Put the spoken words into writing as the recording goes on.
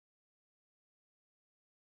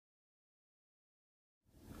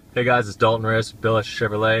Hey guys, it's Dalton Reyes with Bill at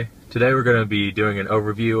Chevrolet. Today we're going to be doing an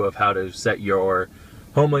overview of how to set your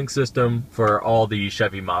HomeLink system for all the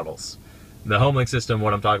Chevy models. The HomeLink system,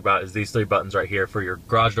 what I'm talking about, is these three buttons right here for your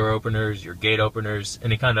garage door openers, your gate openers,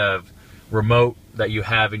 any kind of remote that you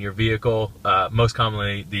have in your vehicle, most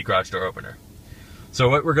commonly the garage door opener. So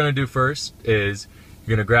what we're going to do first is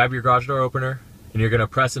you're going to grab your garage door opener and you're going to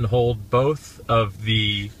press and hold both of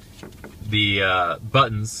the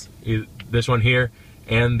buttons, this one here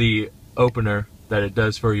and the opener that it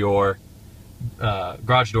does for your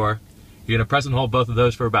garage door. You're going to press and hold both of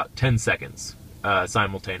those for about 10 seconds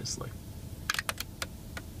simultaneously.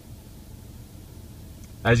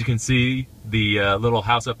 As you can see, the little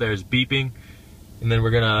house up there is beeping, and then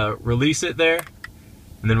we're going to release it there,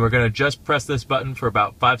 and then we're going to just press this button for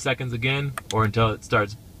about 5 seconds again, or until it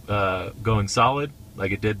starts going solid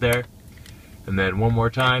like it did there, and then one more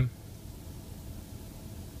time.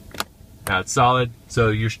 Now it's solid, so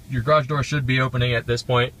your garage door should be opening at this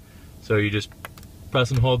point. So you just press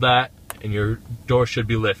and hold that, and your door should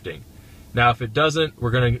be lifting. Now if it doesn't,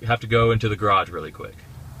 we're going to have to go into the garage really quick.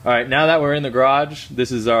 Alright, now that we're in the garage, this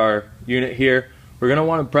is our unit here. We're going to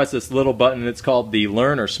want to press this little button. It's called the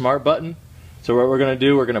Learn or Smart button. So what we're going to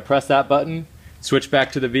do, we're going to press that button, switch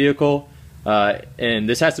back to the vehicle, and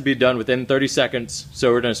this has to be done within 30 seconds.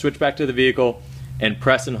 So we're going to switch back to the vehicle and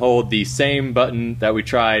press and hold the same button that we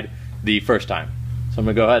tried the first time. So I'm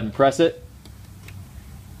going to go ahead and press it.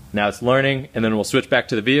 Now it's learning, and then we'll switch back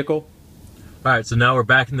to the vehicle. Alright, so now we're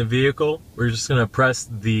back in the vehicle. We're just going to press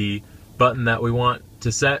the button that we want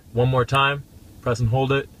to set one more time, press and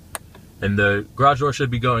hold it, and the garage door should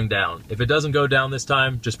be going down. If it doesn't go down this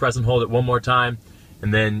time, just press and hold it one more time,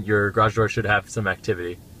 and then your garage door should have some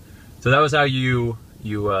activity. So that was how you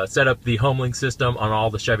set up the HomeLink system on all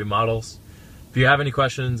the Chevy models. If you have any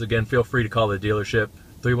questions, again, feel free to call the dealership,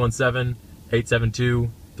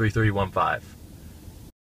 317-872-3315.